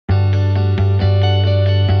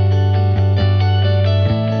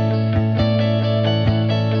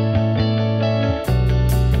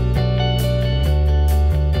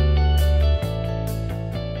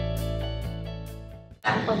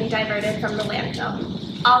diverted from the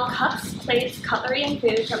landfill. All cups, plates, cutlery, and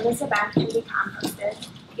food from this event can be composted.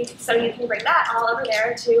 So you can bring that all over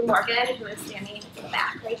there to Morgan, who is standing in the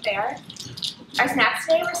back right there. Our snacks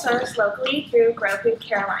today were sourced locally through Grow Food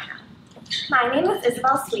Carolina. My name is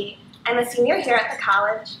Isabel Sweet. I'm a senior here at the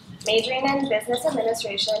college, majoring in business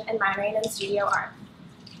administration and minoring in studio art.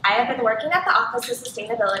 I have been working at the Office of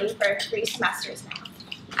Sustainability for 3 semesters now.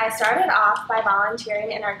 I started off by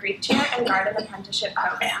volunteering in our Greek chair and garden apprenticeship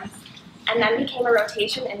programs, and then became a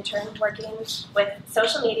rotation intern working with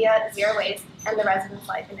social media, zero waste, and the Residence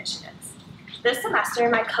Life initiatives. This semester,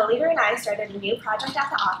 my co-leader and I started a new project at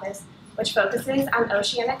the office which focuses on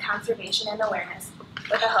oceanic conservation and awareness,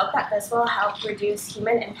 with the hope that this will help reduce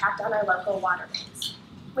human impact on our local waterways.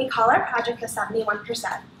 We call our project the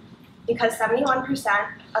 71%, because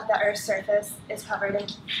 71% of the Earth's surface is covered in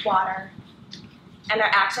water, and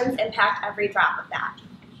our actions impact every drop of that.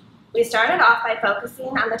 We started off by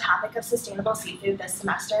focusing on the topic of sustainable seafood this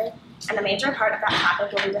semester, and a major part of that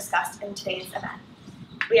topic will be discussed in today's event.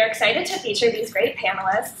 We are excited to feature these great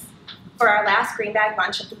panelists for our last Greenbag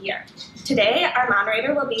lunch of the year. Today, our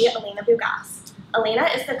moderator will be Elena Bugas. Elena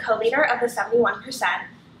is the co-leader of the 71%,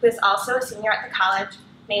 who is also a senior at the college,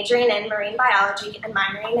 majoring in marine biology and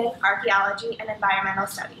minoring in archaeology and environmental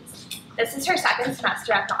studies. This is her 2nd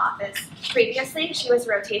semester at the office. Previously, she was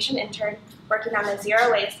a rotation intern working on the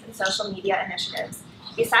zero waste and social media initiatives.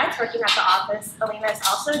 Besides working at the office, Elena is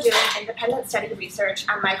also doing independent study research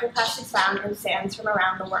on microplastics found in sands from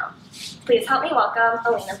around the world. Please help me welcome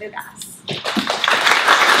Elena Bugas.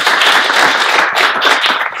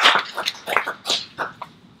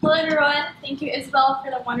 Hello everyone, thank you Isabel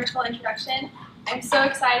for the wonderful introduction. I'm so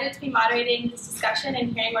excited to be moderating this discussion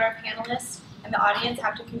and hearing what our panelists and the audience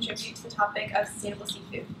have to contribute to the topic of sustainable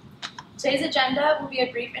seafood. Today's agenda will be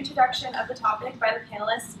a brief introduction of the topic by the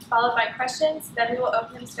panelists, followed by questions, then we will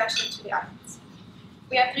open the discussion to the audience.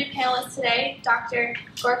 We have 3 panelists today: Dr.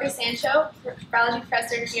 Gorka Sancho, biology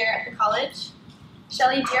professor here at the college,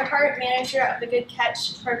 Shelley Dearhart, manager of the Good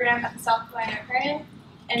Catch program at the South Carolina Aquarium,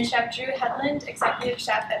 and Chef Drew Hedlund, executive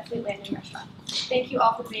chef at Fleet Landing Restaurant. Thank you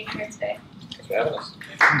all for being here today. Thanks for having us.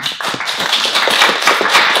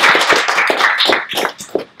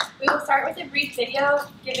 We will start with a brief video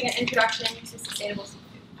giving an introduction to sustainable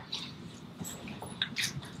seafood.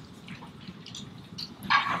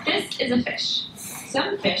 This is a fish.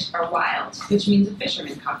 Some fish are wild, which means a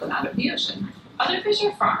fisherman caught them out of the ocean. Other fish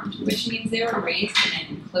are farmed, which means they were raised in an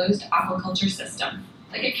enclosed aquaculture system,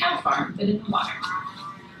 like a cow farm but in the water.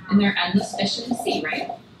 And there are endless fish in the sea,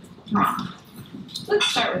 right? Wrong. Let's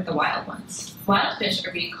start with the wild ones. Wild fish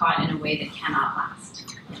are being caught in a way that cannot last.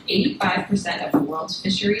 85% of the world's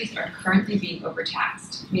fisheries are currently being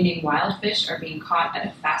overtaxed, meaning wild fish are being caught at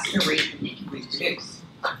a faster rate than they can reproduce.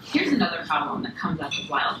 Here's another problem that comes up with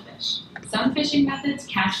wild fish. Some fishing methods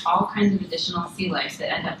catch all kinds of additional sea life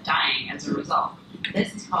that end up dying as a result.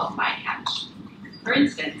 This is called bycatch. For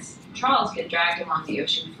instance, trawls get dragged along the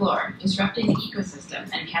ocean floor, disrupting the ecosystem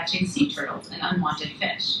and catching sea turtles and unwanted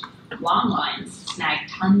fish. Long lines snag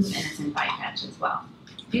tons of innocent bycatch as well.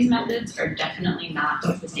 These methods are definitely not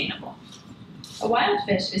sustainable. A wild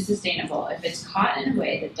fish is sustainable if it's caught in a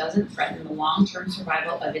way that doesn't threaten the long-term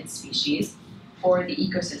survival of its species or the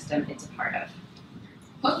ecosystem it's a part of.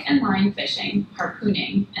 Hook and line fishing,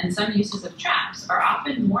 harpooning, and some uses of traps are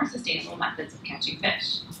often more sustainable methods of catching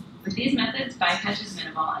fish. With these methods, bycatch is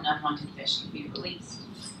minimal and unwanted fish can be released.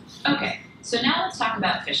 Okay, so now let's talk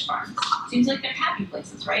about fish farms. Seems like they're happy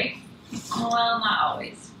places, right? Well, not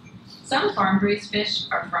always. Some farm-raised fish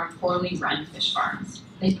are from poorly run fish farms.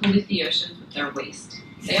 They pollute the oceans with their waste.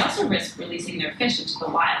 They also risk releasing their fish into the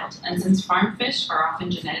wild, and since farm fish are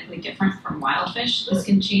often genetically different from wild fish, this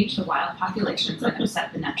can change the wild populations and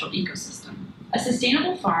upset the natural ecosystem. A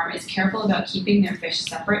sustainable farm is careful about keeping their fish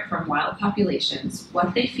separate from wild populations,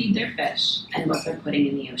 what they feed their fish, and what they're putting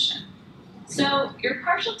in the ocean. So, you're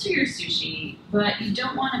partial to your sushi, but you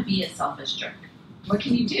don't want to be a selfish jerk. What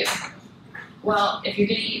can you do? Well, if you're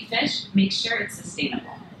going to eat fish, make sure it's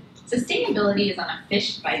sustainable. Sustainability is on a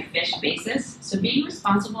fish-by-fish basis, so being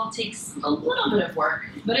responsible takes a little bit of work,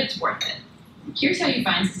 but it's worth it. Here's how you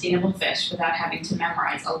find sustainable fish without having to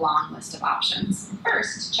memorize a long list of options.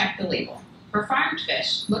 First, check the label. For farmed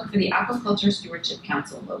fish, look for the Aquaculture Stewardship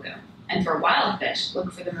Council logo. And for wild fish,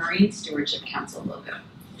 look for the Marine Stewardship Council logo.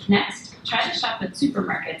 Next, try to shop at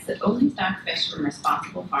supermarkets that only stock fish from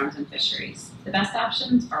responsible farms and fisheries. The best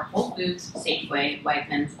options are Whole Foods, Safeway,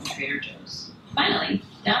 Wegmans, and Trader Joe's. Finally,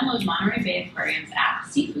 download Monterey Bay Aquarium's app,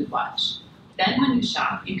 Seafood Watch. Then when you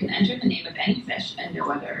shop, you can enter the name of any fish and know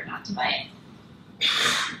whether or not to buy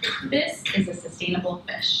it. This is a sustainable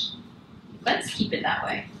fish. Let's keep it that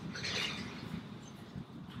way.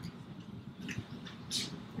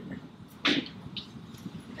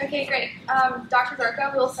 Okay, great. Dr.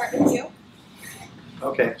 Gorka, we'll start with you.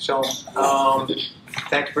 Okay, so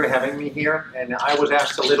thank you for having me here. And I was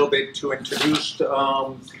asked a little bit to introduce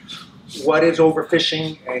what is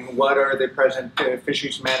overfishing and what are the present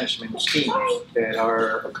fisheries management schemes that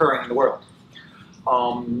are occurring in the world.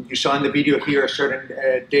 You saw in the video here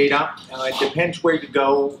certain data. It depends where you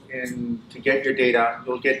go to get your data,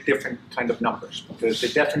 you'll get different kind of numbers because the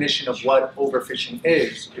definition of what overfishing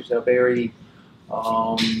is a very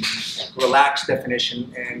relaxed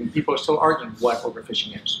definition, and people are still arguing what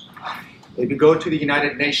overfishing is. If you go to the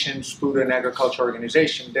United Nations Food and Agriculture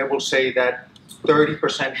Organization, they will say that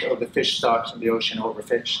 30% of the fish stocks in the ocean are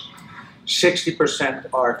overfished, 60%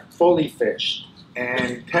 are fully fished,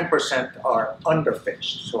 and 10% are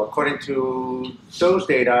underfished. So according to those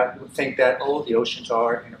data, we think that the oceans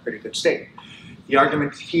are in a pretty good state. The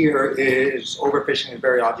argument here is overfishing is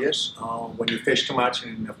very obvious. When you fish too much,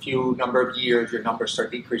 in a few number of years, your numbers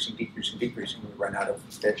start decreasing, and we run out of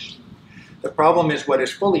fish. The problem is what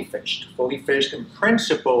is fully fished. Fully fished, in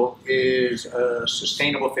principle, is a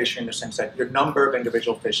sustainable fishery in the sense that your number of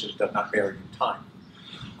individual fishes does not vary in time.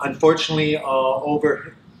 Unfortunately,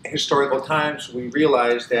 over historical times, we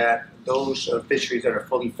realize that those fisheries that are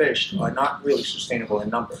fully fished are not really sustainable in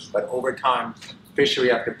numbers, but over time,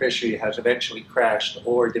 fishery after fishery has eventually crashed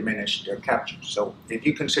or diminished their capture. So if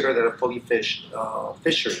you consider that a fully fished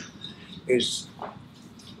fishery is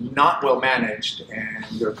not well managed and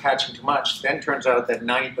you're catching too much, then turns out that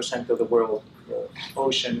 90% of the world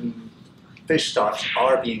ocean fish stocks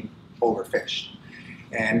are being overfished.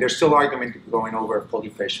 And there's still argument going over fully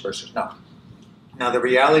fished versus not. Now the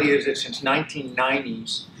reality is that since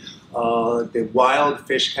 1990s, the wild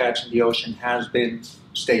fish catch in the ocean has been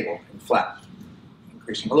stable and flat.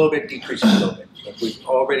 Increasing a little bit, decreasing a little bit. So we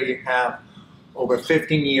already have over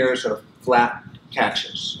 15 years of flat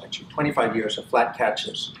catches, actually 25 years of flat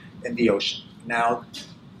catches in the ocean. Now,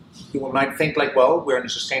 you might think like, well, we're in a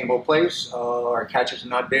sustainable place, our catches are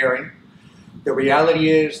not varying. The reality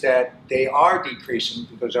is that they are decreasing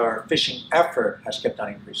because our fishing effort has kept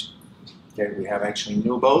on increasing. Okay, we have actually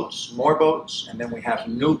new boats, more boats, and then we have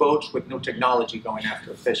new boats with new technology going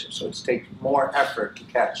after fishes. So it's taking more effort to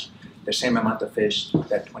catch the same amount of fish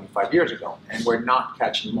that 25 years ago, and we're not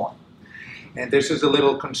catching more. And this is a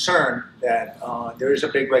little concern that there is a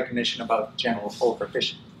big recognition about general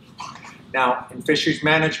overfishing. Now, in fisheries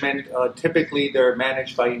management, typically they're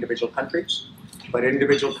managed by individual countries, but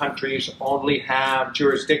individual countries only have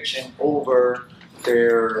jurisdiction over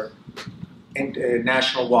their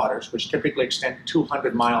national waters, which typically extend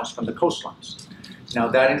 200 miles from the coastlines. Now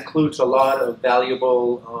that includes a lot of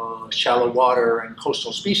valuable shallow water and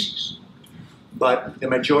coastal species. But the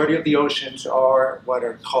majority of the oceans are what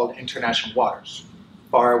are called international waters,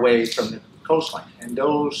 far away from the coastline. And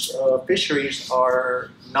those fisheries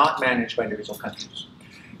are not managed by individual countries.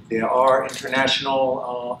 There are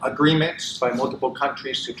international agreements by multiple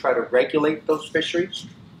countries to try to regulate those fisheries.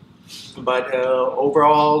 But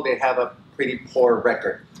overall, they have a pretty poor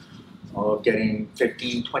record of getting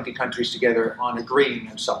 15, 20 countries together on agreeing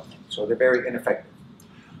on something. So they're very ineffective.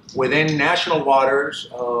 Within national waters,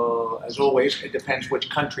 as always, it depends which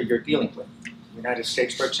country you're dealing with. The United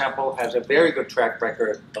States, for example, has a very good track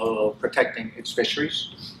record of protecting its fisheries.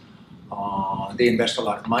 They invest a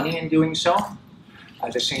lot of money in doing so.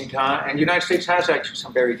 At the same time, and the United States has actually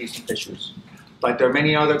some very decent fisheries. But there are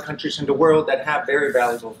many other countries in the world that have very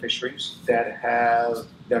valuable fisheries that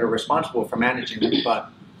are responsible for managing them. But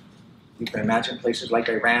you can imagine places like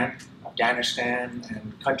Iran, Afghanistan,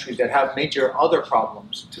 and countries that have major other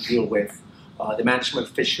problems to deal with. The management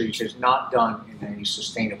of fisheries is not done in a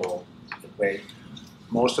sustainable way.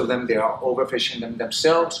 Most of them, they are overfishing them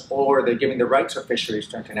themselves, or they're giving the rights of fisheries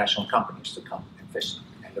to international companies to come and fish them,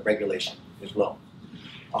 and the regulation is low.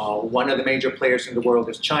 One of the major players in the world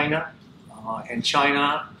is China. And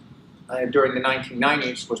China, during the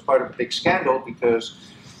 1990s, was part of a big scandal because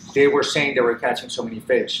they were saying they were catching so many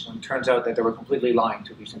fish, when it turns out that they were completely lying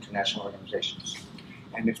to these international organizations.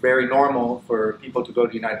 And it's very normal for people to go to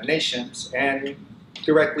the United Nations and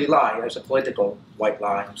directly lie as a political white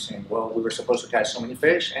lie, saying, well, we were supposed to catch so many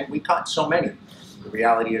fish, and we caught so many. The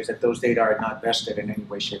reality is that those data are not vested in any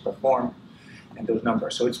way, shape, or form, and those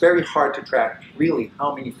numbers. So it's very hard to track really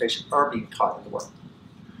how many fish are being caught in the world.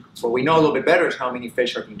 What we know a little bit better is how many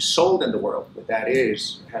fish are being sold in the world. What that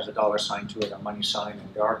is, it has a dollar sign to it, a money sign,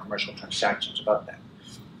 and there are commercial transactions about that.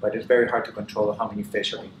 But it's very hard to control how many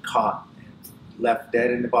fish are being caught, left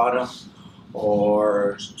dead in the bottom,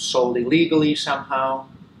 or sold illegally somehow,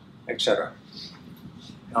 etc.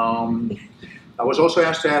 I was also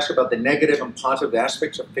asked to ask about the negative and positive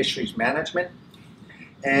aspects of fisheries management.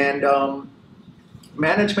 And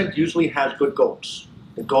management usually has good goals.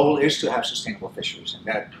 The goal is to have sustainable fisheries, and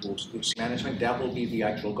that will be management. That will be the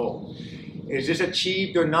actual goal. Is this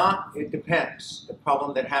achieved or not? It depends. The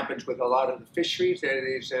problem that happens with a lot of the fisheries, there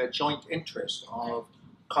is a joint interest of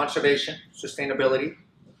conservation, sustainability,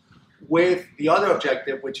 with the other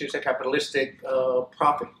objective, which is a capitalistic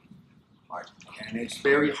profit margin. And it's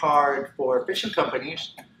very hard for fishing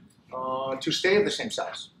companies to stay of the same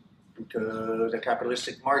size, because the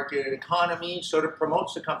capitalistic market economy sort of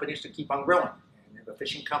promotes the companies to keep on growing. And if a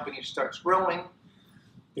fishing company starts growing,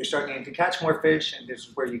 they start needing to catch more fish, and this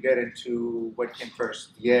is where you get into what came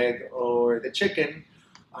first, the egg or the chicken.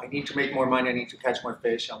 I need to make more money, I need to catch more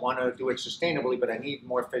fish, I want to do it sustainably, but I need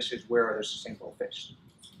more fishes. Where are the sustainable fish?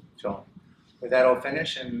 So with that, I'll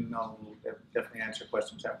finish, and I'll definitely answer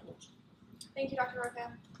questions afterwards. Thank you, Dr.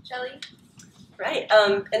 Gorka. Shelley? Right,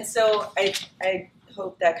 and so I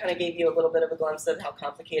hope that kind of gave you a little bit of a glimpse of how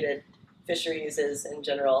complicated fisheries is in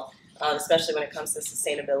general, especially when it comes to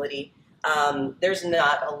sustainability. There's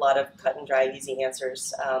not a lot of cut and dry, easy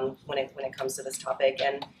answers when it comes to this topic,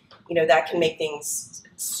 and that can make things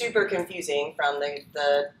super confusing from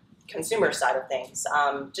the consumer side of things.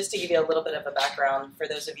 Just to give you a little bit of a background for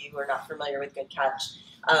those of you who are not familiar with Good Catch,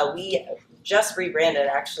 we just rebranded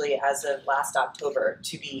actually as of last October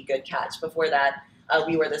to be Good Catch. Before that,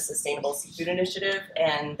 we were the Sustainable Seafood Initiative,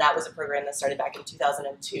 and that was a program that started back in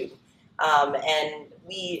 2002. And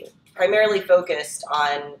we primarily focused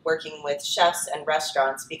on working with chefs and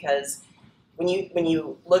restaurants, because when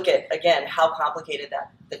you look at, again, how complicated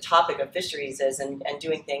that the topic of fisheries is, and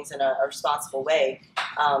doing things in a responsible way,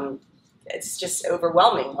 it's just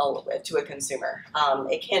overwhelming to a consumer.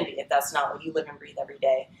 It can be, if that's not what you live and breathe every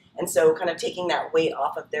day. And so kind of taking that weight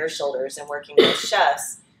off of their shoulders and working with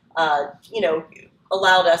chefs,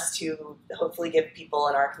 allowed us to hopefully give people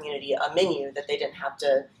in our community a menu that they didn't have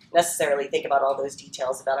to necessarily think about all those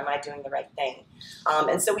details about, am I doing the right thing?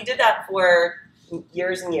 And so we did that for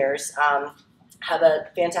years and years. Have a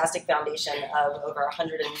fantastic foundation of over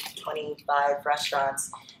 125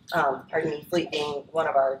 restaurants, Fleet being one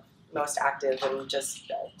of our most active and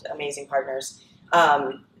just amazing partners,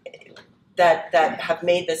 that have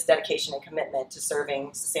made this dedication and commitment to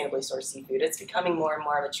serving sustainably sourced seafood. It's becoming more and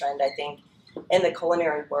more of a trend, I think, in the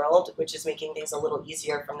culinary world, which is making things a little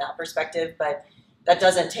easier from that perspective, but that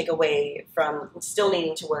doesn't take away from still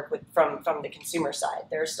needing to work with from the consumer side.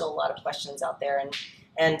 There are still a lot of questions out there,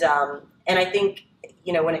 and I think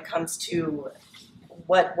when it comes to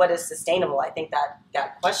what is sustainable, I think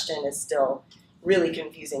that question is still really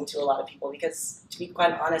confusing to a lot of people, because to be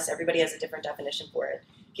quite honest, everybody has a different definition for it.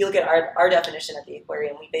 If you look at our definition at the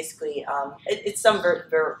Aquarium, we basically it's some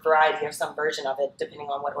variety or some version of it depending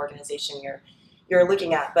on what organization you're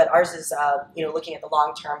looking at, but ours is looking at the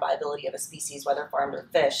long-term viability of a species, whether farmed or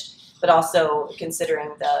fished, but also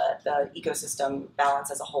considering the ecosystem balance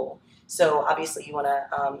as a whole. So obviously you want to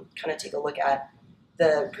kind of take a look at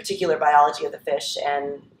the particular biology of the fish,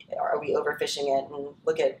 and are we overfishing it, and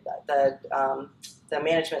look at the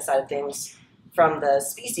management side of things from the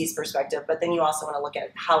species perspective, but then you also want to look at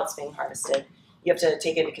how it's being harvested. You have to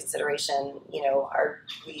take into consideration, are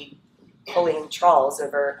we pulling trawls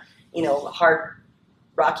over, hard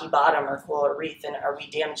rocky bottom or coral reef, and are we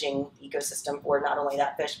damaging the ecosystem for not only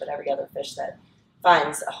that fish, but every other fish that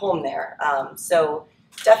finds a home there? So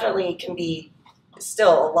definitely can be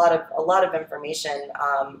still a lot of information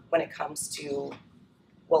when it comes to,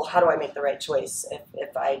 well, how do I make the right choice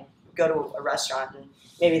if I go to a restaurant and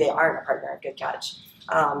maybe they aren't a partner at Good Catch.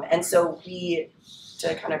 And so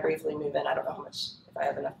to kind of briefly move in, I don't know how much, if I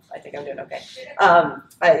have enough, I think I'm doing okay.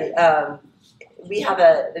 We have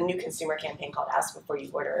a new consumer campaign called Ask Before You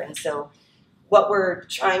Order. And so what we're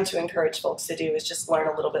trying to encourage folks to do is just learn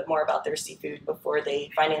a little bit more about their seafood before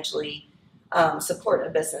they financially support a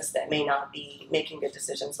business that may not be making good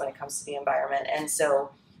decisions when it comes to the environment. And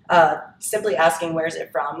so simply asking, where is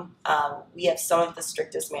it from? We have some of the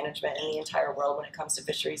strictest management in the entire world when it comes to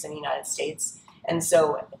fisheries in the United States. And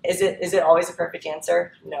so is it always a perfect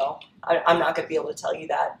answer? No, I'm not going to be able to tell you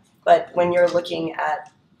that. But when you're looking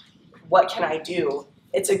at what can I do,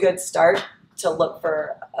 it's a good start to look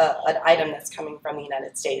for an item that's coming from the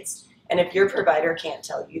United States. And if your provider can't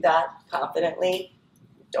tell you that confidently,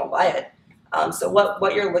 don't buy it. So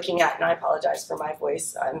what you're looking at, and I apologize for my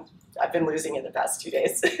voice, I've been losing it the past 2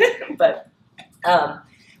 days, but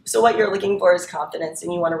so what you're looking for is confidence,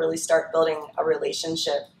 and you want to really start building a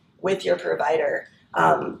relationship with your provider.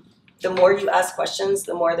 The more you ask questions,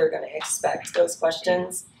 the more they're going to expect those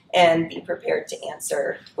questions and be prepared to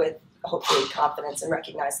answer with hopefully confidence, and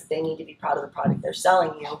recognize that they need to be proud of the product they're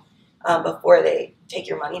selling you before they take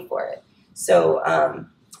your money for it. So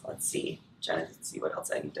let's see. trying to see what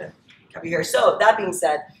else I need to cover here. So that being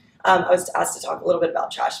said, I was asked to talk a little bit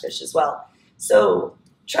about trash fish as well. So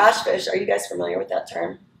trash fish, are you guys familiar with that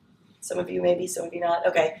term? Some of you maybe, some of you not.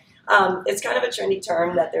 Okay. It's kind of a trendy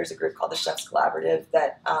term that there's a group called the Chefs Collaborative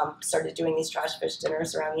that started doing these trash fish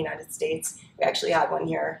dinners around the United States. We actually had one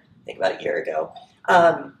here, I think about a year ago,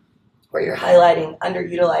 where you're highlighting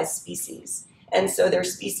underutilized species. And so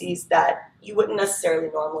there's species that you wouldn't necessarily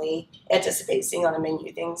normally anticipate seeing on a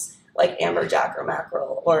menu, things like amberjack or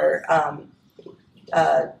mackerel or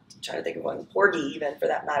trying to think of one, porgy even for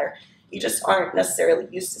that matter. You just aren't necessarily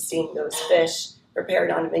used to seeing those fish prepared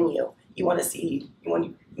on a menu. You want to see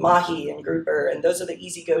mahi and grouper, and those are the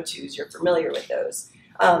easy go-tos. You're familiar with those.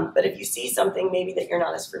 But if you see something maybe that you're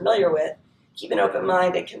not as familiar with, keep an open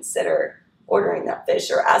mind and consider ordering that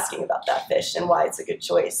fish or asking about that fish and why it's a good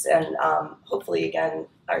choice. And hopefully, again,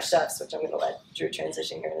 our chefs, which I'm going to let Drew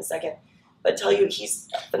transition here in a second, but tell you he's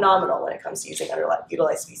phenomenal when it comes to using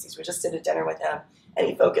underutilized species. We just did a dinner with him, and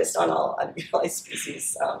he focused on all underutilized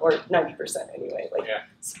species, or 90% anyway.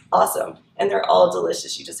 It's awesome. And they're all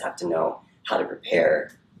delicious. You just have to know how to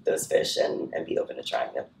prepare those fish and be open to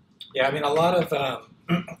trying them. Yeah, I mean, a lot of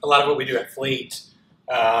what we do at Fleet,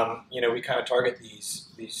 we kind of target these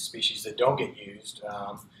species that don't get used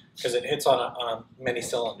because it hits on many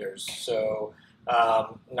cylinders. So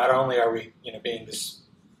not only are we, being this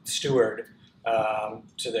steward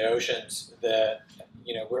to the oceans, that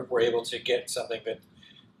we're able to get something that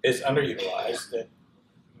is underutilized that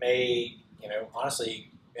may, honestly,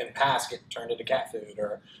 in the past get turned into cat food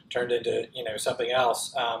or turned into something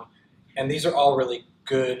else. And these are all really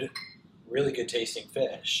good tasting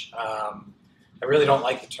fish. I really don't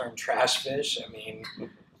like the term trash fish. I mean,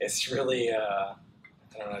 it's really, I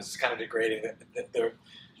don't know, it's kind of degrading.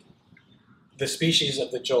 The species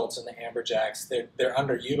of the jolts and the amberjacks, they're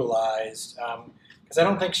underutilized because I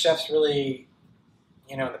don't think chefs really,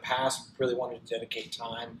 in the past, really wanted to dedicate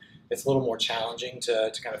time. It's a little more challenging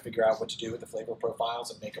to kind of figure out what to do with the flavor profiles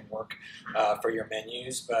and make them work for your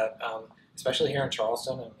menus. But especially here in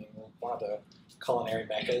Charleston, I mean, one of the culinary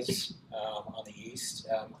meccas on the east.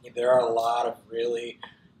 There are a lot of really,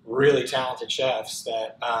 really talented chefs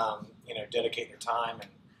that dedicate their time and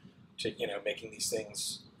to making these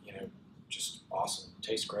things just awesome,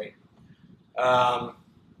 taste great. I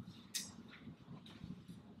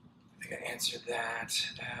think I answered that.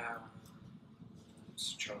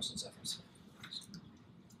 Charleston's efforts.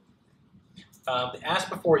 Ask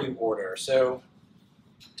before you order. So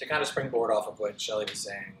to kind of springboard off of what Shelley was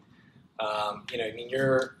saying.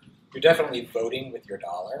 You're definitely voting with your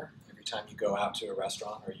dollar every time you go out to a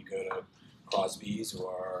restaurant or you go to Crosby's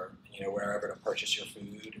or wherever to purchase your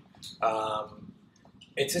food.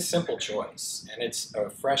 It's a simple choice, and it's a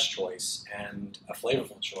fresh choice and a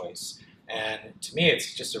flavorful choice. And to me,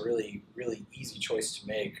 it's just a really, really easy choice to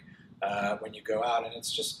make when you go out, and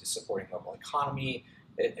it's just supporting local economy.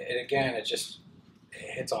 It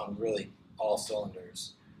hits on really all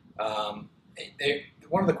cylinders.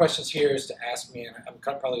 One of the questions here is to ask me, and I'm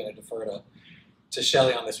probably going to defer to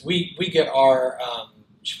Shelley on this. We get our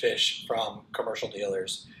fish from commercial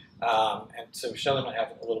dealers, and so Shelley might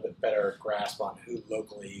have a little bit better grasp on who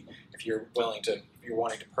locally, if you're wanting to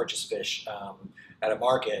purchase fish at a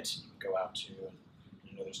market, you can go out to.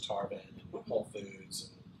 And, there's Tarvin and Whole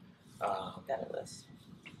Foods. And, Got a list.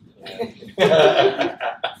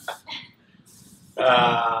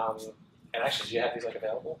 And actually, do you have these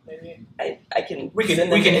available? Maybe I can. We can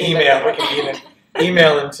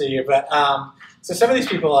email them to you. But so some of these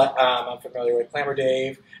people I'm familiar with, Clamor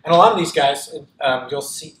Dave, and a lot of these guys,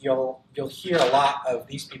 you'll hear a lot of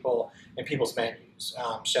these people in people's menus.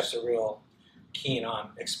 Chefs are real keen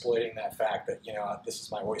on exploiting that fact that this is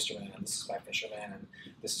my oysterman and this is my fisherman and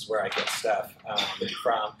this is where I get stuff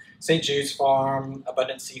from. St. Jude's Farm,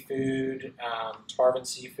 Abundant Seafood, Tarvin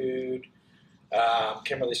Seafood.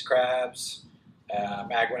 Kimberly's Crabs,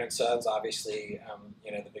 Magwin and Sons, obviously,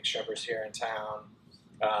 the big shrimpers here in town.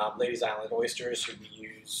 Ladies Island Oysters, who we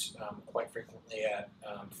use quite frequently at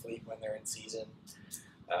Fleet when they're in season.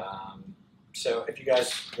 So if you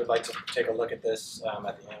guys would like to take a look at this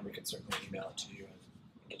at the end, we can certainly email it to you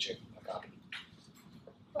and get you a copy.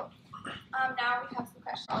 Cool. Now we have some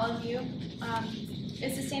questions for all of you.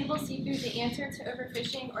 Is sustainable seafood the answer to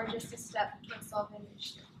overfishing or just a step towards solving the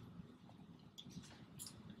issue?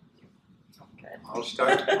 I'll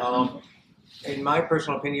start. In my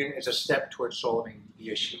personal opinion, it's a step towards solving the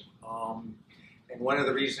issue. And one of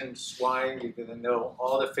the reasons why, even though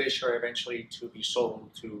all the fish are eventually to be sold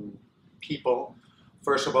to people,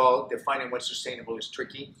 first of all, defining what's sustainable is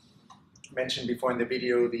tricky. mentioned before in the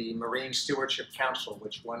video the Marine Stewardship Council,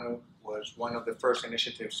 which was one of the first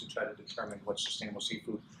initiatives to try to determine what's sustainable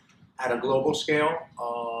seafood at a global scale.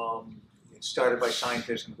 It started by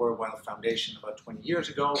scientists in the World Wildlife Foundation about 20 years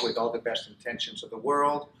ago with all the best intentions of the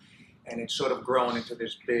world, and it's sort of grown into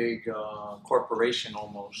this big corporation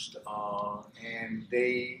almost, and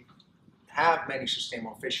they have many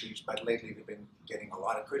sustainable fisheries, but lately they've been getting a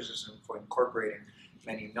lot of criticism for incorporating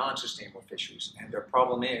many non-sustainable fisheries. And their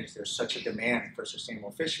problem is there's such a demand for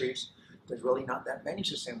sustainable fisheries, there's really not that many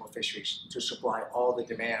sustainable fisheries to supply all the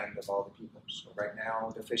demand of all the people. So right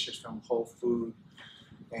now, the fishes from Whole Food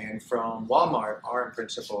and from Walmart are in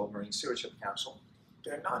principle Marine Stewardship Council.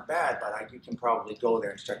 They're not bad, but you can probably go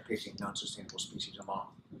there and start picking non-sustainable species among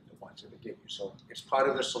the ones that they give you. So it's part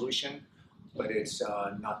of the solution, but it's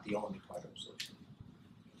not the only part of the solution.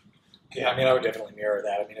 Yeah, I mean, I would definitely mirror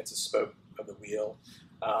that. I mean, it's a spoke of the wheel.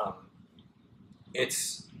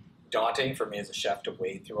 It's daunting for me as a chef to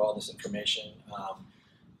wade through all this information.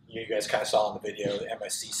 You guys kind of saw in the video the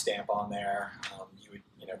MSC stamp on there. You would,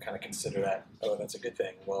 kind of consider that, oh, that's a good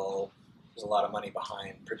thing. Well, there's a lot of money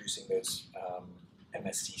behind producing those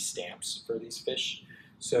MSC stamps for these fish.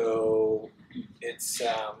 So it's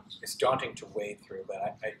daunting to wade through,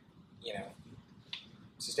 but I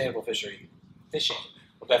sustainable fishing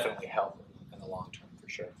will definitely help in the long term for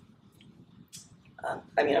sure.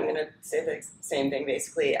 I mean, I'm going to say the same thing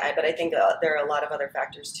basically, but I think there are a lot of other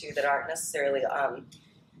factors too that aren't necessarily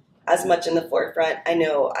as much in the forefront. I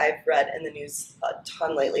know I've read in the news a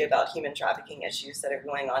ton lately about human trafficking issues that are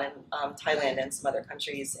going on in Thailand and some other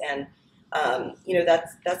countries, and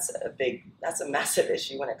that's a massive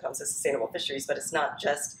issue when it comes to sustainable fisheries. But it's not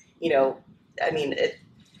just you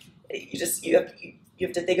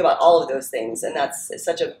have to think about all of those things, and that's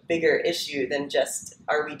such a bigger issue than just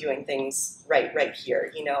are we doing things right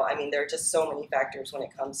here. I mean, there are just so many factors when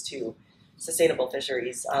it comes to sustainable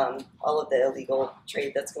fisheries, all of the illegal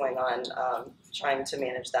trade that's going on, trying to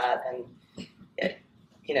manage that, and I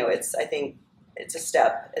think it's a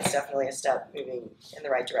step. It's definitely a step moving in the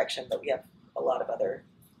right direction, but we have a lot of other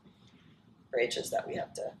branches that we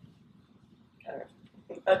have to kind of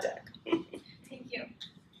attack. Thank you.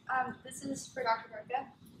 This is for Dr. Gorka.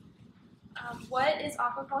 What is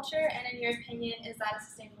aquaculture, and in your opinion, is that a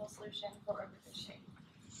sustainable solution for overfishing?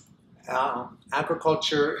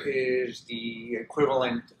 Aquaculture is the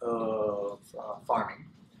equivalent of farming,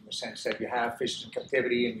 in the sense that you have fish in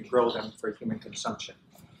captivity and you grow them for human consumption.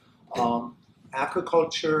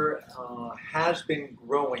 Aquaculture has been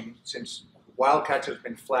growing since wild catch has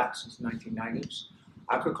been flat since the 1990s.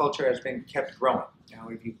 Aquaculture has been kept growing. Now,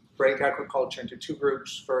 if you break aquaculture into two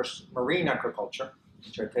groups, first marine aquaculture,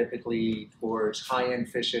 which are typically towards high-end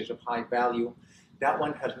fishes of high value, that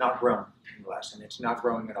one has not grown in the last, and it's not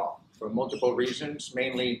growing at all for multiple reasons.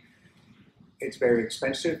 Mainly, it's very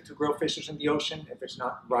expensive to grow fishes in the ocean if it's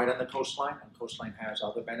not right on the coastline, and coastline has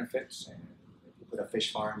other benefits. And if you put a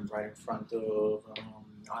fish farm right in front of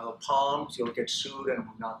Isle of Palms, you'll get sued and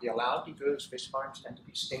will not be allowed because fish farms tend to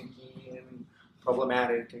be stinky and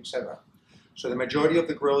problematic, etc. So the majority of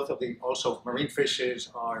the growth of also marine fishes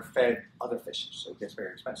are fed other fishes, so it gets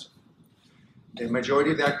very expensive. The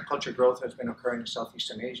majority of the aquaculture growth has been occurring in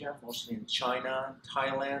Southeastern Asia, mostly in China,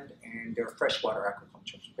 Thailand, and they're freshwater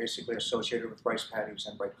aquaculture, basically associated with rice paddies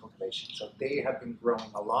and rice cultivation. So they have been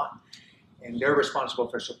growing a lot, and they're responsible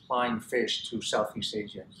for supplying fish to Southeast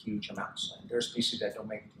Asia in huge amounts. And there are species that don't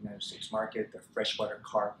make it to the United States market. They're freshwater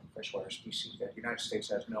carp and freshwater species that the United States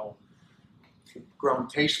has no grown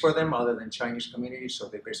taste for them other than Chinese communities, so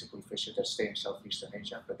they basically fishes that stay in Southeastern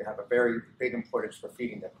Asia, but they have a very big importance for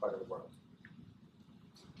feeding that part of the world.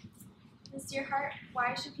 Ms. Dearhart,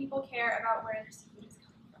 why should people care about where their seafood is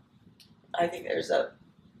coming from? I think there's a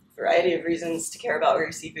variety of reasons to care about where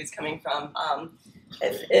your seafood's coming from.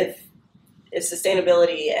 If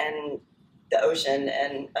sustainability and the ocean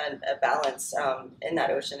and a balance in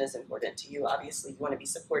that ocean is important to you, obviously you want to be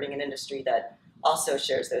supporting an industry that also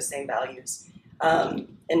shares those same values.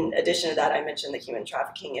 In addition to that, I mentioned the human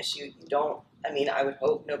trafficking issue. I would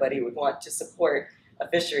hope nobody would want to support a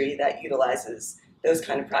fishery that utilizes those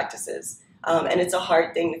kind of practices. And it's a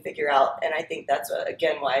hard thing to figure out. And I think that's,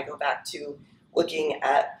 again, why I go back to looking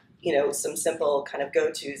at, some simple kind of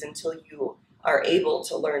go-tos until you are able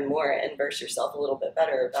to learn more and verse yourself a little bit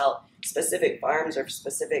better about specific farms or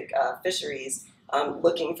specific fisheries.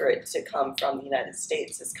 Looking for it to come from the United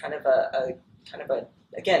States is kind of a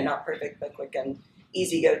again, not perfect, but quick and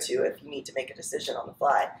easy go-to if you need to make a decision on the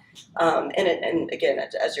fly. And again,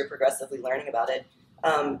 as you're progressively learning about it.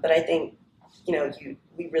 But I think,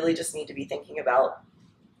 we really just need to be thinking about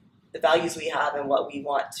the values we have and what we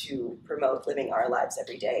want to promote living our lives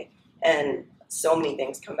every day. And so many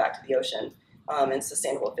things come back to the ocean, and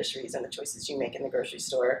sustainable fisheries and the choices you make in the grocery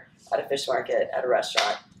store, at a fish market, at a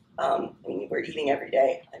restaurant. I mean, we're eating every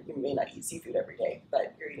day. You may not eat seafood every day,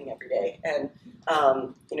 but you're eating every day. And,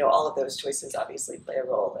 all of those choices obviously play a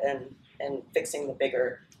role in fixing the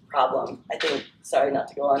bigger problem. I think, sorry not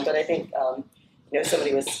to go on, but I think, I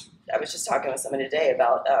was just talking with somebody today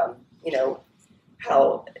about,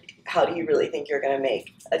 how do you really think you're going to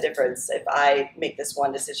make a difference if I make this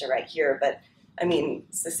one decision right here? But I mean,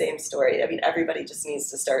 it's the same story. I mean, everybody just needs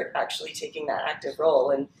to start actually taking that active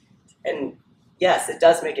role. And yes, it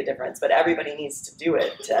does make a difference, but everybody needs to do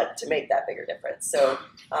it to make that bigger difference. So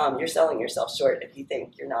you're selling yourself short if you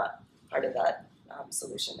think you're not part of that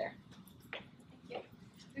solution there. Thank you.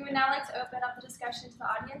 We would now like to open up the discussion to the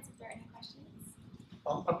audience if there are any questions.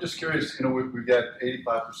 I'm just curious, we've got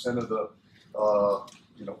 85% of the,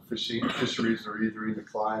 fisheries are either in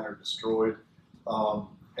decline or destroyed.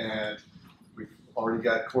 And we've already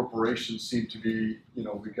got corporations seem to be,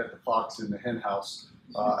 we've got the fox in the hen house.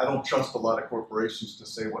 I don't trust a lot of corporations to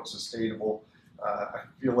say what's sustainable. I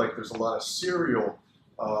feel like there's a lot of serial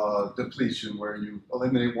depletion where you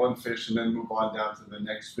eliminate one fish and then move on down to the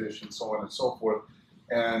next fish and so on and so forth.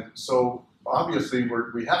 And so obviously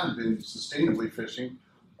we haven't been sustainably fishing.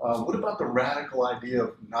 What about the radical idea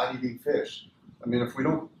of not eating fish? I mean,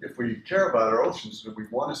 if we care about our oceans and we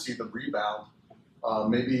want to see them rebound,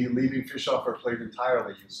 maybe leaving fish off our plate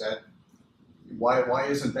entirely, you said. Why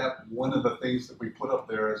isn't that one of the things that we put up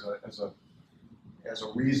there as a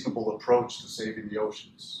reasonable approach to saving the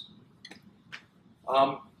oceans?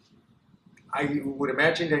 I would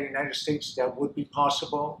imagine that in the United States that would be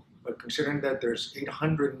possible, but considering that there's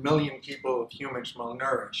 800 million people, humans,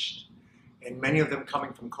 malnourished, and many of them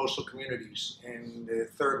coming from coastal communities in the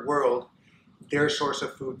third world, their source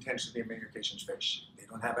of food tends to be, in many occasions, fish. They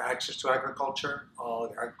don't have access to agriculture.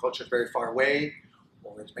 Their agriculture is very far away,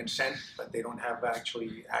 or it's been sent, but they don't have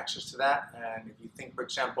actually access to that. And if you think, for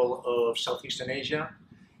example, of Southeastern Asia,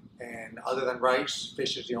 and other than rice,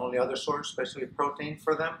 fish is the only other source, especially of protein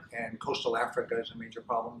for them. And coastal Africa is a major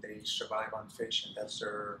problem. They survive on fish, and that's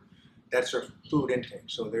their food intake.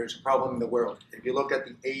 So there's a problem in the world. If you look at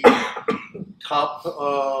the 8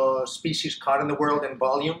 top species caught in the world in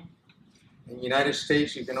volume, in the United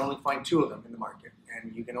States, you can only find 2 of them in the market,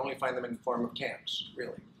 and you can only find them in the form of cans,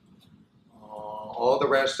 really. All the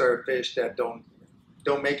rest are fish that don't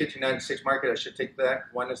make it to the United States market. I should take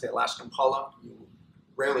that. One is the Alaskan pollock. You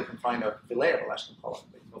rarely can find a fillet of Alaskan pollock,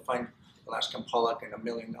 but you'll find Alaskan pollock and a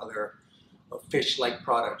million other fish-like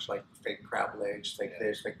products like fake crab legs, fake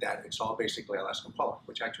this, fake that. It's all basically Alaskan pollock,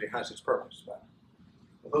 which actually has its purpose. But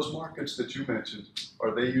those markets that you mentioned,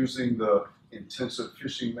 are they using the intensive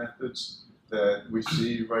fishing methods that we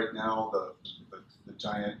see right now, the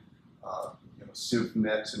giant sieve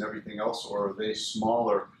nets and everything else, or are they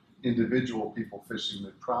smaller individual people fishing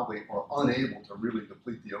that probably are unable to really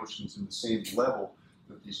deplete the oceans in the same level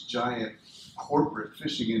that these giant corporate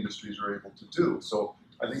fishing industries are able to do? So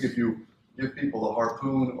I think if you give people a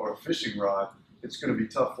harpoon or a fishing rod, it's going to be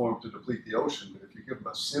tough for them to deplete the ocean. But if you give them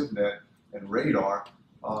a sieve net and radar,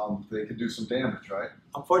 they can do some damage, right?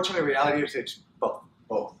 unfortunately, the reality is it's both.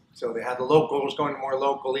 So they have the locals going more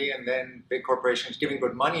locally, and then big corporations giving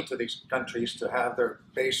good money to these countries to have their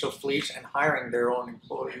base of fleets and hiring their own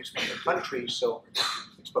employees from the countries. So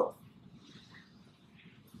it's both.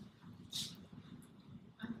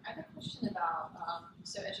 I have a question about,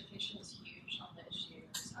 so education is huge on the issue.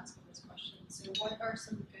 I'm just asking this question. So what are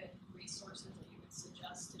some good resources that you would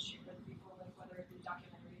suggest to share with people, like whether it be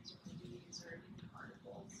documentaries or movies or even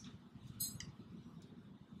articles?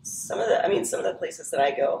 Some of the places that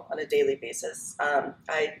I go on a daily basis,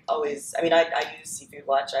 I use Seafood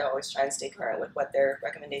Watch. I always try and stay current with what their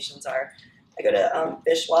recommendations are. I go to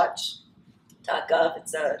fishwatch.gov.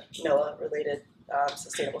 It's a NOAA-related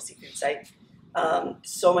sustainable seafood site.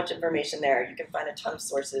 So much information there. You can find a ton of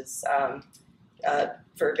sources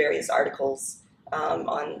for various articles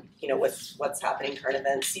on what's happening, current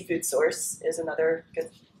events. Seafood Source is another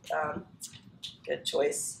good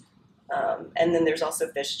choice. And then there's also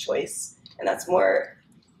Fish Choice, and that's more.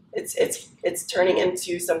 It's turning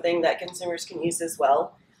into something that consumers can use as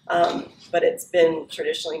well. But it's been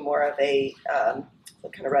traditionally more of a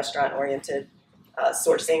kind of restaurant-oriented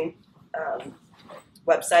sourcing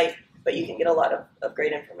website. But you can get a lot of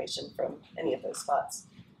great information from any of those spots.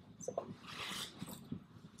 So.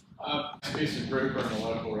 I tasted Gorka in a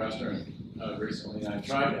local restaurant recently, and I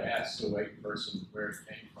tried to ask the wait person where it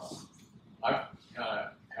came from. I've kind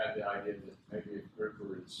of had the idea that maybe if Gorka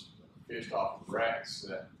is fished off of wrecks,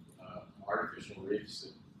 that artificial reefs,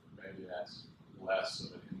 that maybe that's less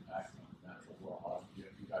of an impact on the natural world. You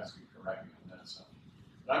guys could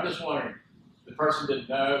I'm just wondering, the person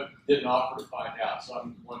didn't offer to find out, so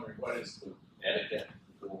I'm wondering what is the etiquette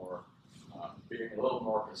for being a little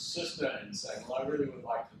more consistent and saying, well, I really would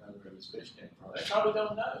like to know where this fish came from. They probably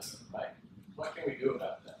don't know, right? What can we do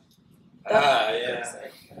about that? Yeah.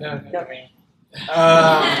 No, No. I mean,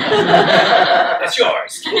 it's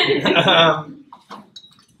yours.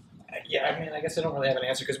 Yeah, I mean, I guess I don't really have an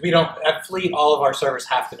answer because we don't, at Fleet, all of our servers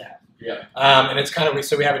have to know. Yeah. And it's kind of,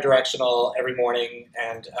 so we have a directional every morning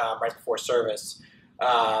and right before service.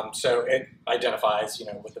 So it identifies,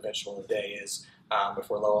 what the vegetable of the day is if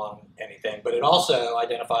we're low on anything. But it also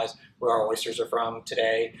identifies where our oysters are from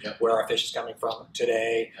today, where our fish is coming from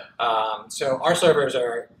today. So our servers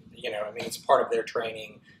are, it's part of their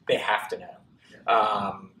training. They have to know.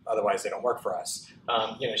 Otherwise, they don't work for us.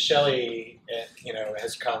 Shelley,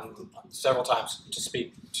 has come several times to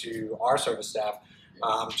speak to our service staff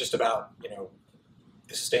just about, the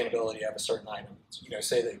sustainability of a certain item.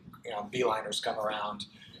 Say that, beeliners come around,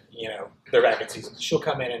 their rabbit season. She'll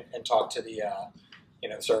come in and talk to the,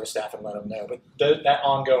 the service staff and let them know. But that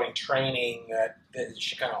ongoing training that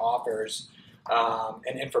she kind of offers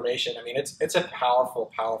and information, I mean, it's a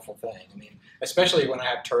powerful, powerful thing. I mean, especially when I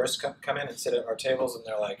have tourists come in and sit at our tables and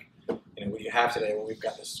they're like, what do you have today? Well, we've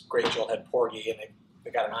got this great jewel-head porgy, and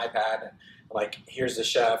they got an iPad, and like, here's the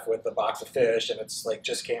chef with the box of fish, and it's like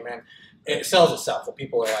just came in. It sells itself. The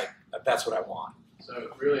people are like, that's what I want. So it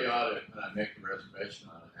really ought to, when I make a reservation,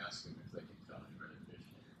 I ought to ask them if they can tell me where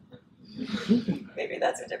the fish is. Maybe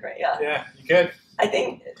that's a different, Yeah, you could. I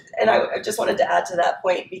think, and I just wanted to add to that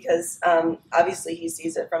point because obviously he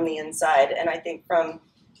sees it from the inside, and I think from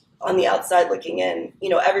on the outside looking in,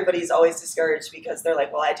 everybody's always discouraged because they're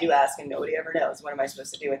like, well, I do ask and nobody ever knows. What am I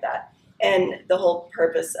supposed to do with that? And the whole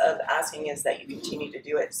purpose of asking is that you continue to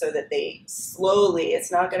do it so that they slowly,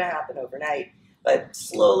 it's not going to happen overnight, but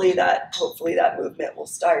slowly hopefully that movement will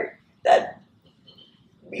start, that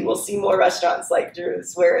we will see more restaurants like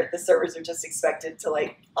Drew's where the servers are just expected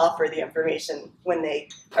to offer the information when they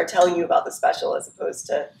are telling you about the special as opposed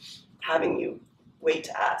to having you wait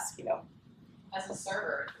to ask, As a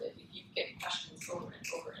server, if you get questions over and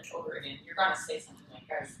over and over again, you're going to say something like,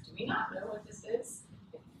 guys, do we not know what this is?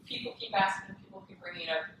 If people keep asking, people keep bringing it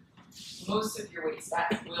up, most of your wait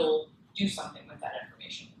staff will do something with that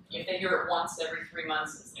information. If they hear it once every 3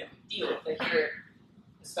 months, it's no big deal. If they hear it,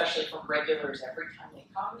 especially from regulars every time they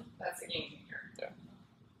come, that's a game changer. Yeah.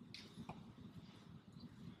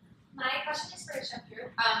 My question is for Chef Drew.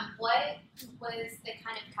 What was the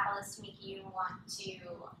kind of catalyst to make you want to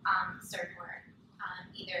serve more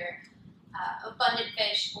either abundant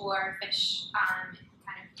fish or fish kind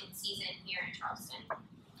of in season here in Charleston?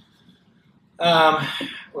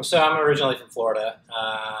 Well, so I'm originally from Florida,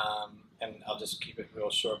 and I'll just keep it real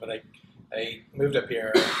short, but I moved up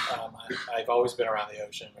here. I've always been around the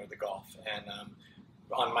ocean or the Gulf, and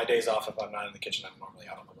on my days off, if I'm not in the kitchen, I'm normally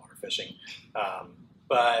out on the water fishing.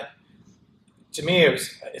 But to me,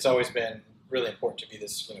 it's always been really important to be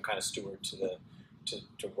this kind of steward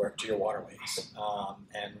to work to your waterways.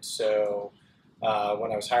 And so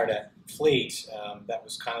when I was hired at Fleet, that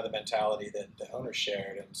was kind of the mentality that the owners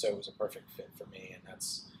shared, and so it was a perfect fit for me, and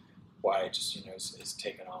that's why it just is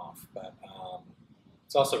taken off. But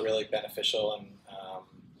it's also really beneficial, and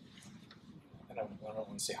I don't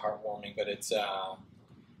want to say heartwarming, but it's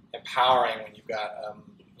empowering when you've got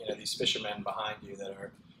these fishermen behind you that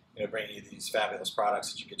are bringing you these fabulous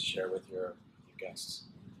products that you get to share with your guests.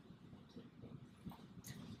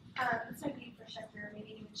 This might be for Chef or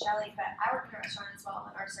maybe even Shelley, but I work in a restaurant as well,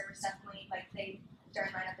 and our servers definitely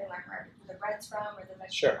during lineup they learn where the bread's from or the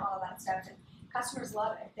vegetable, all of that stuff, and customers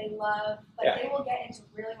love it. They love they will get into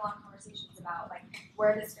really long conversations about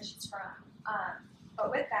where this fish is from.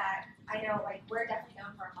 But with that, I know we're definitely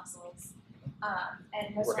known for our mussels,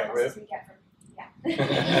 and those are mussels we get from those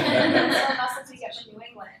are mussels we get from New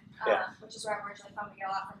England, which is where I'm originally from. We get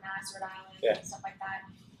a lot from Mass, Rhode Island, and stuff like that.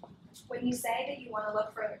 When you say that you want to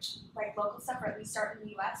look for local stuff, or at least start in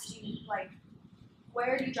the U.S., do you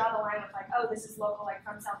where do you draw the line with oh, this is local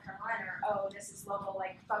from South Carolina, or oh, this is local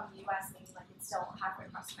from the U.S. meaning it's still halfway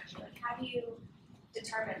across the country? How do you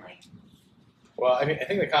determine Well, I mean, I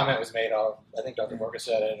think the comment was made. I think Dr. Gorka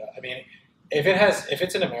said it. I mean, if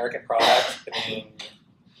it's an American product, I mean,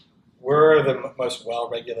 we're the most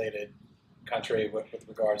well-regulated country with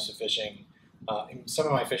regards to fishing. Some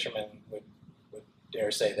of my fishermen would dare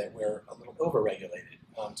say that we're a little over-regulated,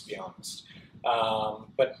 to be honest.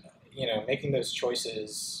 But making those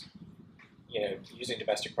choices, using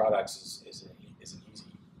domestic products is an easy,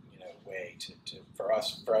 way for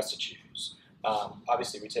us to choose.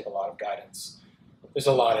 Obviously, we take a lot of guidance there's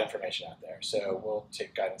a lot of information out there. So we'll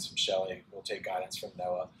take guidance from Shelley, we'll take guidance from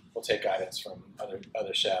Noah, we'll take guidance from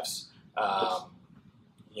other chefs.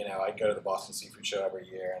 You know, I go to the Boston Seafood Show every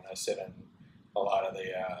year, and I sit in a lot of the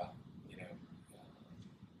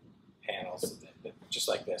panels just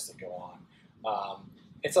like this that go on.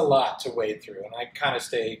 It's a lot to wade through, and I kind of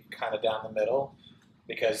stay kind of down the middle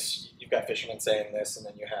because you've got fishermen saying this, and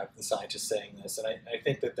then you have the scientists saying this, and I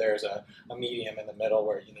think that there's a medium in the middle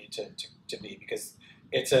where you need to be, because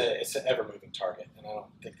it's an ever-moving target, and I don't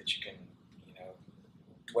think that you can, you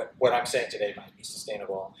know, what I'm saying today might be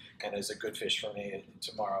sustainable and is a good fish for me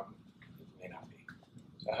tomorrow may not be.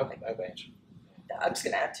 So I hope I answered. I'm just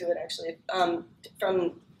going to add to it, actually.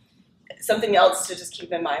 From something else to just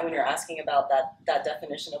keep in mind when you're asking about that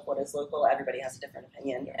definition of what is local, everybody has a different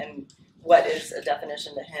opinion. And what is a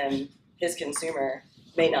definition to him, his consumer,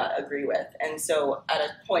 may not agree with. And so at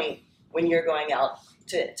a point when you're going out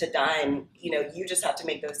to dine, you know, you just have to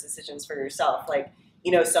make those decisions for yourself. Like,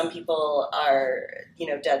 you know, some people are, you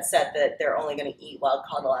know, dead set that they're only going to eat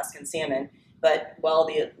wild-caught Alaskan salmon. But, well,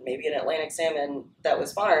 maybe an Atlantic salmon that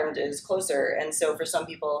was farmed is closer. And so for some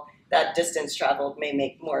people, that distance traveled may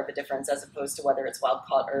make more of a difference as opposed to whether it's wild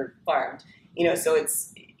caught or farmed. You know, so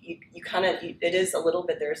it's, you kind of, it is a little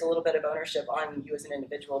bit, there's a little bit of ownership on you as an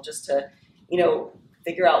individual just to, you know,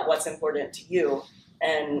 figure out what's important to you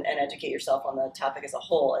and educate yourself on the topic as a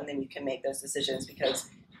whole. And then you can make those decisions because,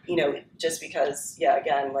 you know, just because, yeah,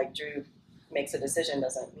 again, like Drew makes a decision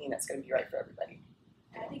doesn't mean it's going to be right for everybody.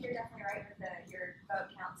 I think you're definitely right with your vote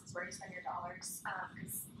counts is where you spend your dollars,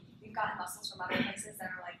 because we've gotten mussels from other places that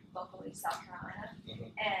are like locally South Carolina,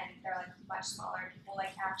 and they're like much smaller. People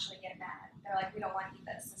like actually get mad. They're like, we don't want to eat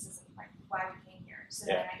this. This isn't like why we came here. So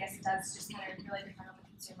then I guess it does just kind of really depend on the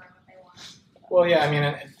consumer and what they want. Well, yeah, I mean,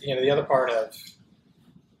 you know, the other part of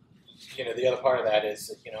that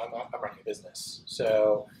is, you know, I'm running a business,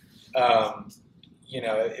 so you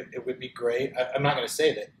know, it would be great. I'm not going to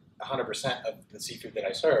say that 100% of the seafood that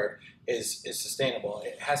I serve is sustainable.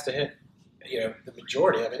 It has to hit, you know, the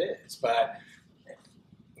majority of it is. But,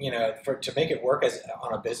 you know, to make it work as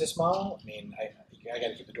on a business model, I mean, I got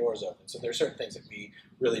to keep the doors open. So there are certain things that we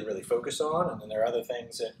really, really focus on, and then there are other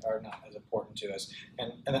things that are not as important to us.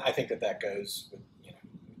 And I think that goes with, you know,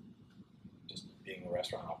 just being a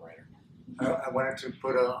restaurant operator. I wanted to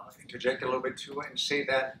interject a little bit too and say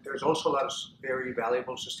that there's also a lot of very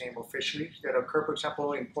valuable sustainable fisheries that occur, for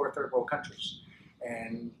example, in poor third world countries.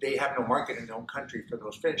 And they have no market in their own country for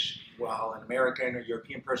those fish, while an American or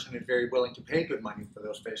European person is very willing to pay good money for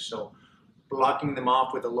those fish. So blocking them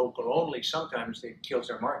off with a local only, sometimes it kills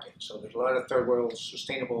their market. So there's a lot of third world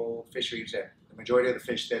sustainable fisheries that the majority of the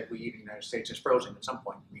fish that we eat in the United States is frozen at some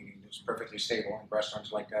point, meaning it's perfectly stable, and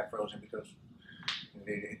restaurants like that frozen because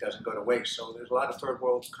it doesn't go to waste. So there's a lot of third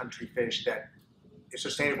world country fish that is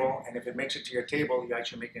sustainable, and if it makes it to your table, you're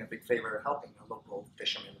actually making a big favor of helping a local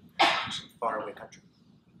fisherman in some faraway country.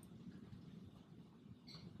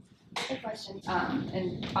 Good question.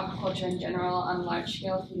 And aquaculture in general on large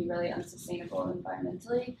scale can be really unsustainable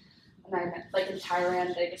environmentally. And I like in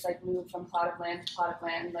Thailand, they just like move from plot of land to plot of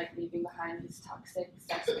land, like leaving behind these toxic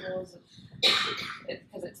cesspools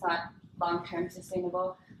because it's not long-term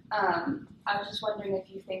sustainable. I was just wondering if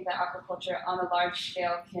you think that aquaculture on a large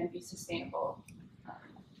scale can be sustainable.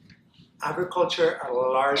 Agriculture at a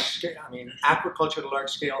large scale, I mean, aquaculture at a large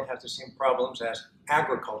scale has the same problems as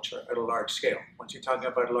agriculture at a large scale. Once you're talking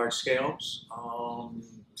about large scales,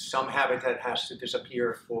 some habitat has to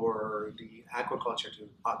disappear for the aquaculture to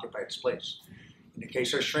occupy its place. In the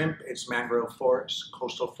case of shrimp, it's mangrove forests,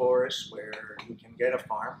 coastal forests, where you can get a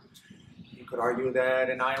farm. You could argue that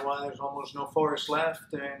in Iowa there's almost no forest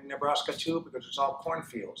left, in Nebraska too, because it's all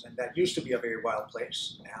cornfields, and that used to be a very wild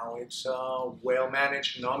place. Now it's a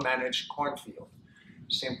well-managed, non-managed cornfield.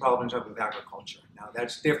 Same problems up with agriculture. Now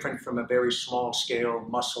that's different from a very small-scale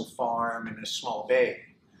mussel farm in a small bay.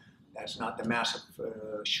 That's not the massive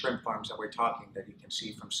shrimp farms that we're talking that you can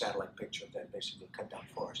see from satellite pictures that basically cut down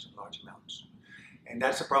forests in large amounts. And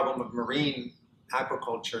that's the problem of marine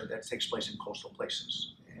aquaculture that takes place in coastal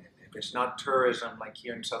places. If it's not tourism like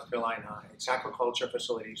here in South Carolina, it's aquaculture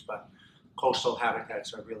facilities, but coastal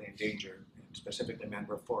habitats are really endangered, specifically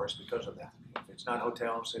mangrove forests because of that. If it's not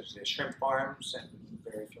hotels, it's the shrimp farms, and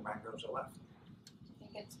very few mangroves are left. Do you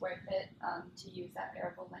think it's worth it to use that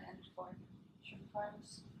arable land for shrimp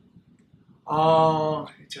farms?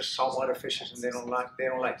 It's just saltwater fishes, and they don't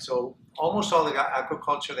like. So almost all the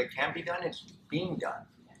aquaculture that can be done is being done.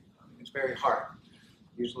 It's very hard.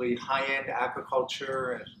 Usually high-end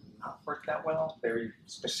aquaculture has not worked that well. Very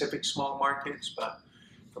specific small markets, but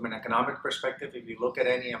from an economic perspective, if you look at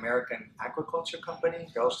any American aquaculture company,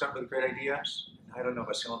 they all start with great ideas, and I don't know of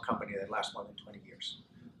a single company that lasts more than 20 years.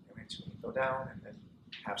 They eventually go down and then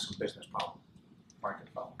have some business problem,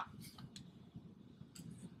 market problem.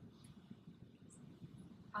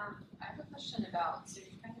 I have a question about, so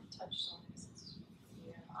you kind of touched on this,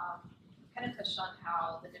 kind of touched on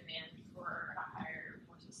how the demand for a higher,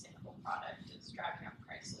 more sustainable product is driving up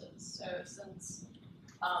prices. So since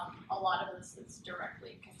a lot of us is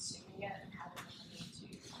directly consuming it and having the money to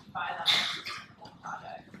buy that more sustainable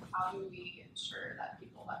product, how do we ensure that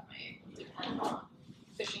people that may depend on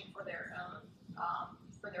fishing for their own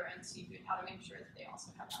seafood, how do we ensure that they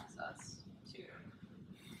also have access to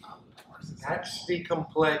more sustainable? That's the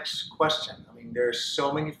complex question. I mean, there's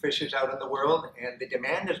so many fishes out in the world, and the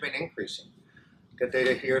demand has been increasing. The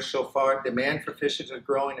data here so far, demand for fishes is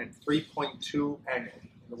growing at 3.2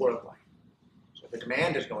 annually in the worldwide. So the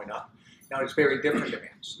demand is going up. Now, it's very different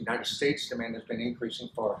demands. The United States demand has been increasing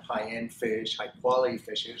for high-end fish, high-quality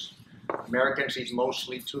fishes. Americans eat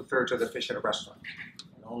mostly 2/3 of the fish at a restaurant,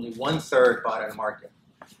 and only 1/3 bought at a market.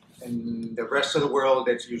 And the rest of the world,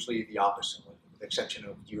 it's usually the opposite, with the exception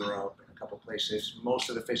of Europe and a couple places. Most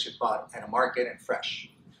of the fish is bought at a market and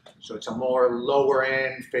fresh. So it's a more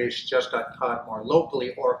lower-end fish, just got caught more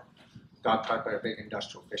locally or got caught by a big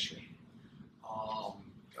industrial fishery.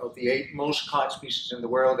 Of the 8 most caught species in the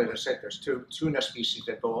world, as I said, there's 2 tuna species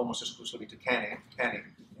that go almost exclusively to canning. And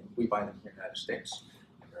we buy them in the United States.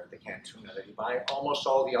 They're the canned tuna that you buy. Almost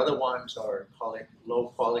all the other ones are, call it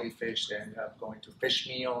low-quality fish. They end up going to fish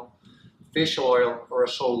meal, fish oil, or are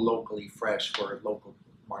sold locally fresh for local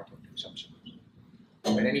market consumption.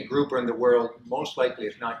 And any grouper in the world most likely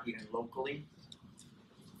is not eaten locally.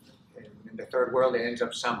 And in the third world, it ends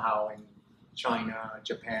up somehow in China,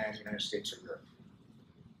 Japan, United States, or Europe.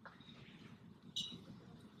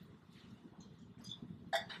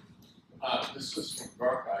 This is from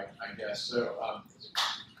Gorka, I guess. So,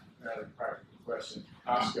 another practical question.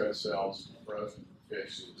 Costco sells frozen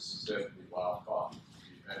fish that's said to be wild caught. Do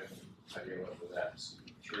you have any idea whether that's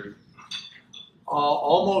true?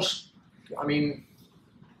 Almost, I mean,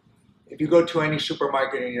 if you go to any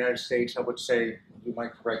supermarket in the United States, I would say, you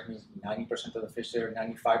might correct me, 90% of the fish there,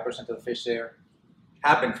 95% of the fish there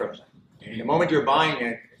have been frozen. And the moment you're buying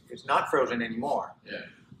it, it's not frozen anymore. Yeah.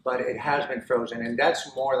 But it has been frozen, and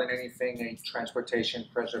that's more than anything a transportation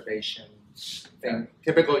preservation thing,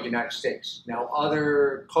 typical United States. Now,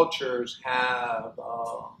 other cultures have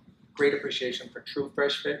great appreciation for true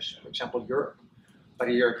fresh fish, for example, Europe. But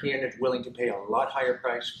a European is willing to pay a lot higher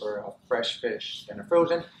price for a fresh fish than a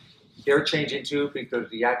frozen. They're changing too because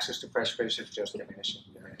the access to fresh fish is just diminishing.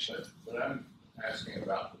 But I'm asking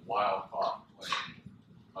about the wild caught claim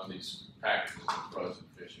on these packages of frozen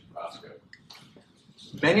fish at Costco.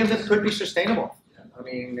 Many of them could be sustainable. I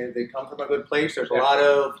mean, they come from a good place. There's a lot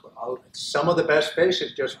of, some of the best fish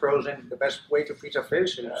is just frozen. The best way to freeze a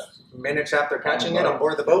fish is minutes after catching it on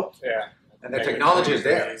board the boat. Yeah. And the technology is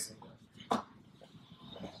there.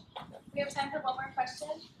 We have time for one more question.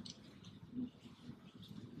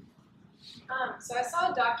 So I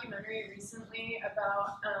saw a documentary recently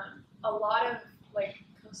about a lot of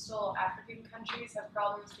coastal African countries have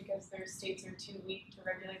problems because their states are too weak to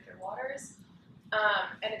regulate their waters.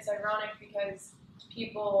 And it's ironic because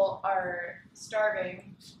people are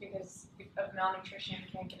starving because of malnutrition,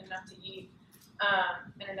 can't get enough to eat,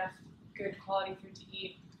 and enough good quality food to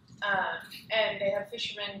eat. And they have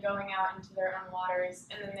fishermen going out into their own waters,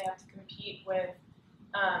 and then they have to compete with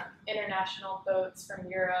international boats from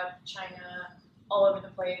Europe, China, all over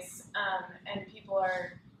the place. And people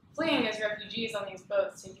are fleeing as refugees on these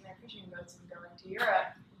boats, taking their fishing boats and going to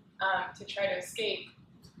Europe to try to escape.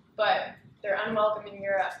 But they're unwelcome in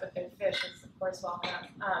Europe, but their fish is, of course, welcome.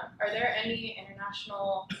 Are there any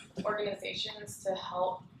international organizations to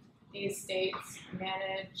help these states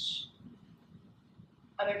manage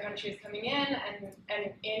other countries coming in and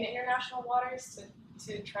in international waters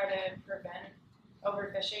to try to prevent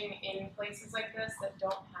overfishing in places like this that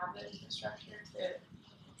don't have the infrastructure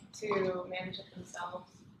to manage it themselves?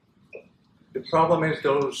 The problem is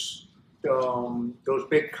those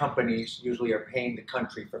big companies usually are paying the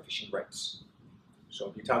country for fishing rights. So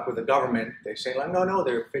if you talk with the government, they say, like, no,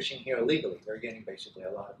 they're fishing here illegally. They're getting basically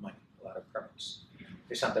a lot of money, a lot of permits.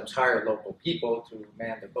 They sometimes hire local people to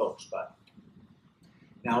man the boats, but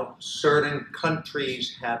now certain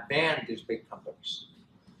countries have banned these big companies.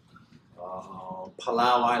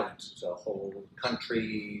 Palau Islands is a whole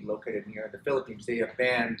country located near the Philippines. They have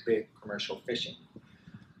banned big commercial fishing.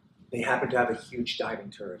 They happen to have a huge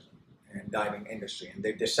diving tourism and diving industry, and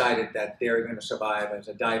they've decided that they're going to survive as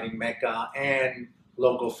a diving mecca and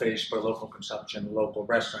local fish for local consumption, local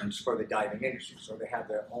restaurants for the diving industry. So they have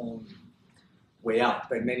their own way out.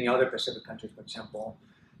 But in many other Pacific countries, for example,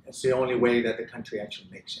 it's the only way that the country actually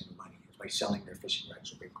makes any money is by selling their fishing rights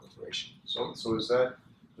to big corporations. So is that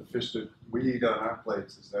the fish that we eat on our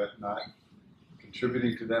plates, is that not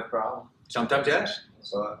contributing to that problem? Sometimes yes.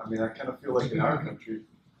 So, I mean, I kind of feel like in our country,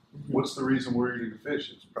 what's the reason we're eating the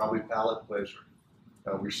fish? It's probably palate pleasure.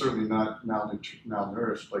 We're certainly not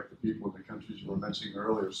malnourished like the people in the countries you were mentioning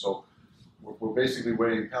earlier. So we're basically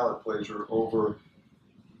weighing palate pleasure over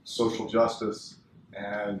social justice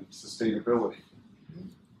and sustainability.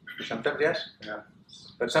 Sometimes yes. Yeah.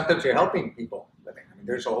 But sometimes you're helping people living. I mean,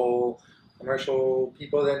 there's a whole commercial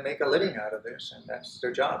people that make a living out of this, and that's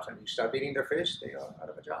their jobs. And you stop eating their fish, they are out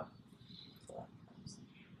of a job. So.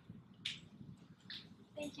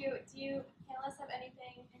 Thank you. Do you panelists have any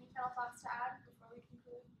final thoughts to add?